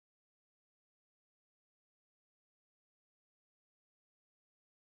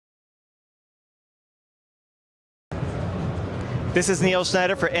This is Neil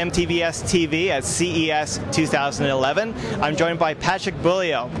Schneider for MTBS-TV at CES 2011. I'm joined by Patrick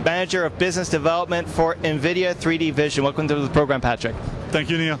Beaulieu, Manager of Business Development for Nvidia 3D Vision. Welcome to the program, Patrick. Thank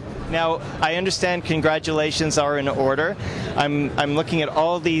you, Neil. Now, I understand congratulations are in order. I'm looking at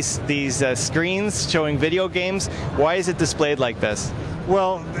all these screens showing video games. Why is it displayed like this?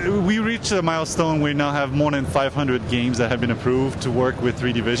 Well, we reached a milestone. We now have more than 500 games that have been approved to work with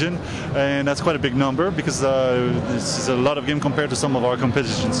 3D Vision, and that's quite a big number because this is a lot of games compared to some of our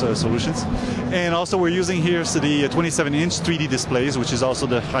competition solutions. And also we're using here the 27-inch 3D displays, which is also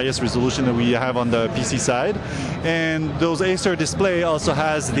the highest resolution that we have on the PC side. And those Acer display also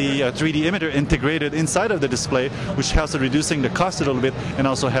has the 3D emitter integrated inside of the display, which helps in reducing the cost a little bit and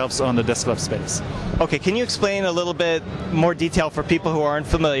also helps on the desktop space. Okay, can you explain a little bit more detail for people who aren't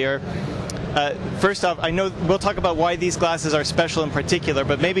familiar? First off, I know we'll talk about why these glasses are special in particular,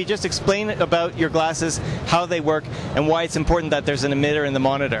 but maybe just explain about your glasses, how they work, and why it's important that there's an emitter in the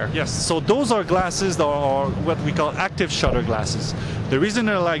monitor. Yes, so those are glasses that are what we call active shutter glasses. The reason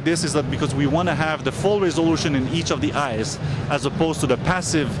they're like this is that because we want to have the full resolution in each of the eyes, as opposed to the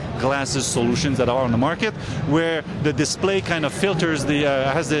passive glasses solutions that are on the market, where the display kind of filters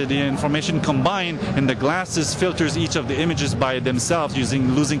has the information combined, and the glasses filters each of the images by themselves,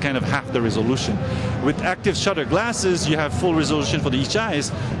 losing kind of half the resolution. With active shutter glasses, you have full resolution for each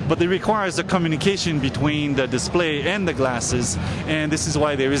eyes, but it requires a communication between the display and the glasses, and this is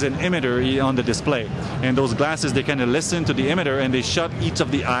why there is an emitter on the display. And those glasses, they kind of listen to the emitter and they shut each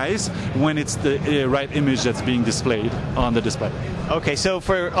of the eyes when it's the right image that's being displayed on the display. Okay, so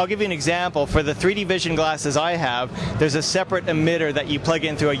I'll give you an example. For the 3D Vision glasses I have, there's a separate emitter that you plug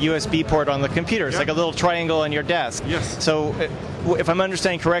in through a USB port on the computer. It's like a little triangle on your desk. Yes. So if I'm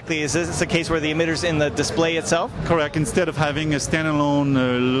understanding correctly, is this a case where the emitter's in the display itself? Correct. Instead of having a standalone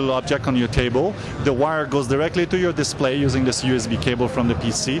little object on your table, the wire goes directly to your display using this USB cable from the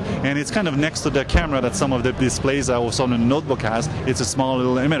PC, and it's kind of next to the camera that some of the displays also on the notebook has. It's a small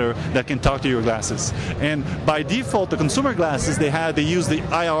little emitter that can talk to your glasses. And by default, the consumer glasses, they use the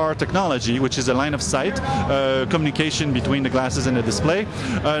IR technology, which is a line of sight communication between the glasses and the display.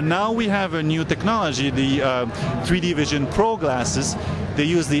 Now we have a new technology, the 3D Vision Pro glasses. They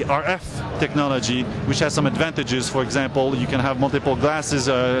use the RF technology, which has some advantages. For example, you can have multiple glasses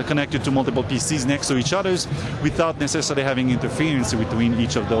connected to multiple PCs next to each other without necessarily having interference between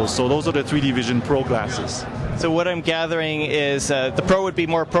each of those. So those are the 3D Vision Pro glasses. So what I'm gathering is the Pro would be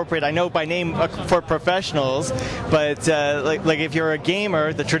more appropriate, I know by name, for professionals, but like if you're a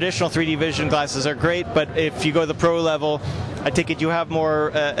gamer, the traditional 3D Vision glasses are great, but if you go to the Pro level, I take it you have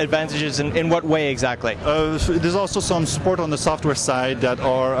more advantages. In what way exactly? There's also some support on the software side that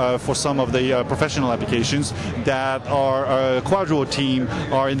are for some of the professional applications that our Quadro team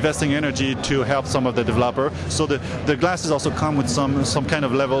are investing energy to help some of the developer. So the glasses also come with some kind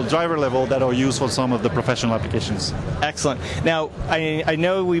of driver level that are used for some of the professional applications. Excellent. Now, I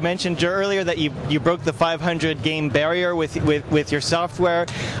know we mentioned earlier that you broke the 500 game barrier with your software.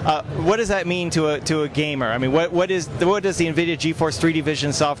 What does that mean to a gamer? I mean, what does the Nvidia GeForce 3D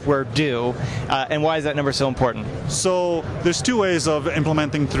Vision software do, and why is that number so important? So there's two ways of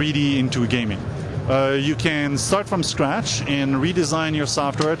implementing 3D into gaming. You can start from scratch and redesign your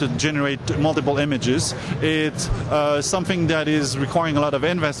software to generate multiple images. It's something that is requiring a lot of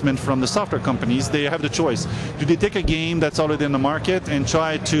investment from the software companies. They have the choice. Do they take a game that's already in the market and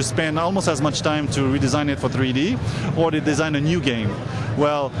try to spend almost as much time to redesign it for 3D, or they design a new game?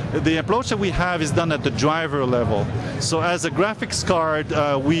 Well, the approach that we have is done at the driver level. So as a graphics card,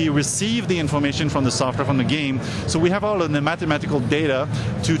 we receive the information from the software, from the game. So we have all of the mathematical data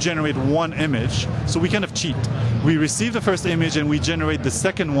to generate one image. So we kind of cheat. We receive the first image and we generate the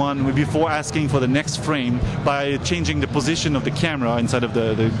second one before asking for the next frame by changing the position of the camera inside of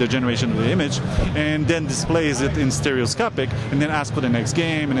the generation of the image, and then displays it in stereoscopic and then ask for the next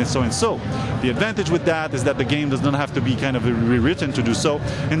game, and so and so. The advantage with that is that the game does not have to be kind of rewritten to do so,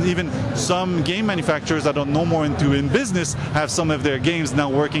 and even some game manufacturers that are no more in business have some of their games now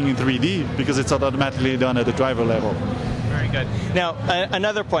working in 3D because it's automatically done at the driver level. Very good. Now,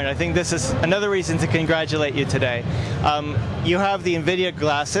 another point, I think this is another reason to congratulate you today. You have the Nvidia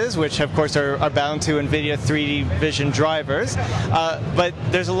glasses, which of course are bound to Nvidia 3D Vision drivers, but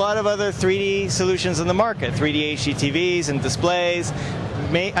there's a lot of other 3D solutions in the market, 3D HDTVs and displays.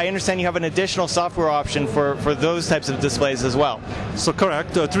 I understand you have an additional software option for those types of displays as well. So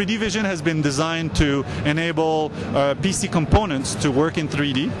correct. 3D Vision has been designed to enable PC components to work in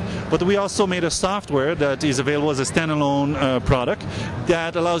 3D, but we also made a software that is available as a standalone product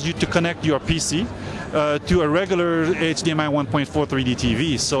that allows you to connect your PC to a regular HDMI 1.4 3D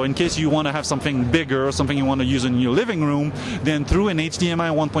TV. So in case you want to have something bigger, something you want to use in your living room, then through an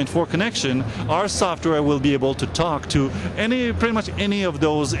HDMI 1.4 connection, our software will be able to talk to pretty much any of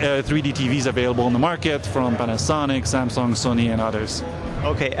those 3D TVs available on the market, from Panasonic, Samsung, Sony, and others.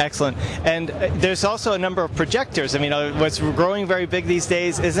 Okay, excellent. And there's also a number of projectors. I mean, what's growing very big these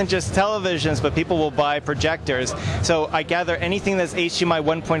days isn't just televisions, but people will buy projectors. So I gather anything that's HDMI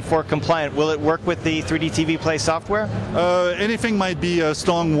 1.4 compliant, will it work with the 3D TV Play software? Anything might be a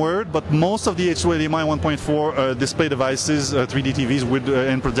strong word, but most of the HDMI 1.4 display devices, 3D TVs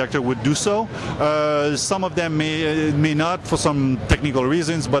and projector would do so. Some of them may not for some technical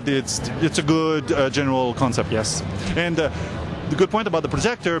reasons, but it's a good general concept, yes. And the good point about the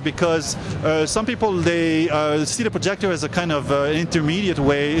projector, because some people, they see the projector as a kind of intermediate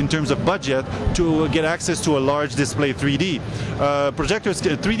way in terms of budget to get access to a large display 3D.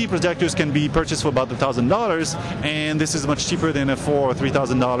 3D projectors can be purchased for about $1,000, and this is much cheaper than a $4,000 or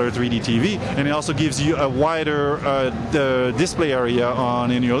 $3,000 3D TV, and it also gives you a wider display area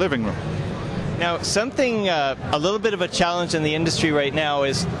in your living room. Now, something a little bit of a challenge in the industry right now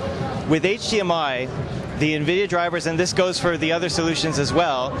is with HDMI, the Nvidia drivers, and this goes for the other solutions as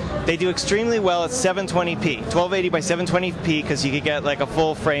well, they do extremely well at 720p, 1280 by 720p, because you could get like a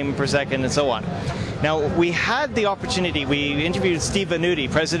full frame per second and so on. Now, we had the opportunity, we interviewed Steve Venuti,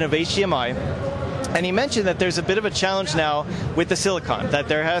 president of HDMI, and he mentioned that there's a bit of a challenge now with the silicon, that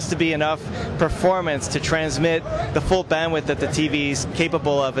there has to be enough performance to transmit the full bandwidth that the TV is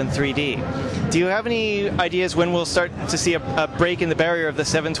capable of in 3D. Do you have any ideas when we'll start to see a break in the barrier of the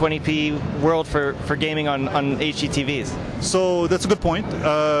 720p world for gaming on HD TVs? So that's a good point.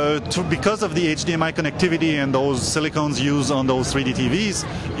 Because of the HDMI connectivity and those silicons used on those 3D TVs,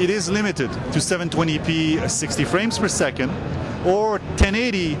 it is limited to 720p 60 frames per second, or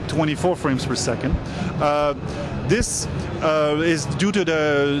 1080 24 frames per second. This is due to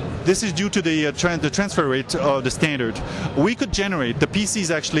the transfer rate of the standard. We could generate, the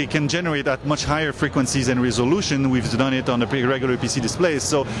PCs actually can generate at much higher frequencies and resolution. We've done it on the regular PC displays.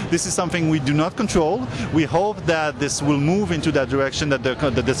 So this is something we do not control. We hope that this will move into that direction, that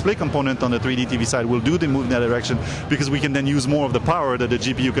the display component on the 3D TV side will move in that direction, because we can then use more of the power that the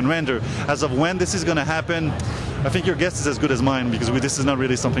GPU can render. As of when this is going to happen, I think your guess is as good as mine, because this is not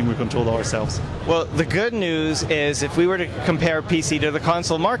really something we control ourselves. Well, the good news is if we were to compare PC to the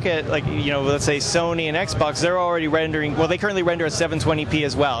console market, like, let's say Sony and Xbox, they're already rendering, well, they currently render at 720p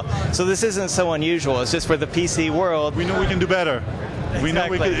as well. So this isn't so unusual. It's just for the PC world. We know we can do better.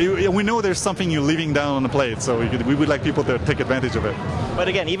 Exactly. We know there's something you're leaving down on the plate, so we would like people to take advantage of it. But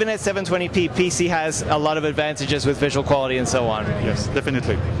again, even at 720p, PC has a lot of advantages with visual quality and so on. Yes,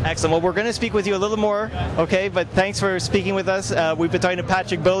 definitely. Excellent. Well, we're going to speak with you a little more, okay? But thanks for speaking with us. We've been talking to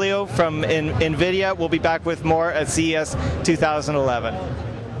Patrick Beaulieu from Nvidia. We'll be back with more at CES 2011.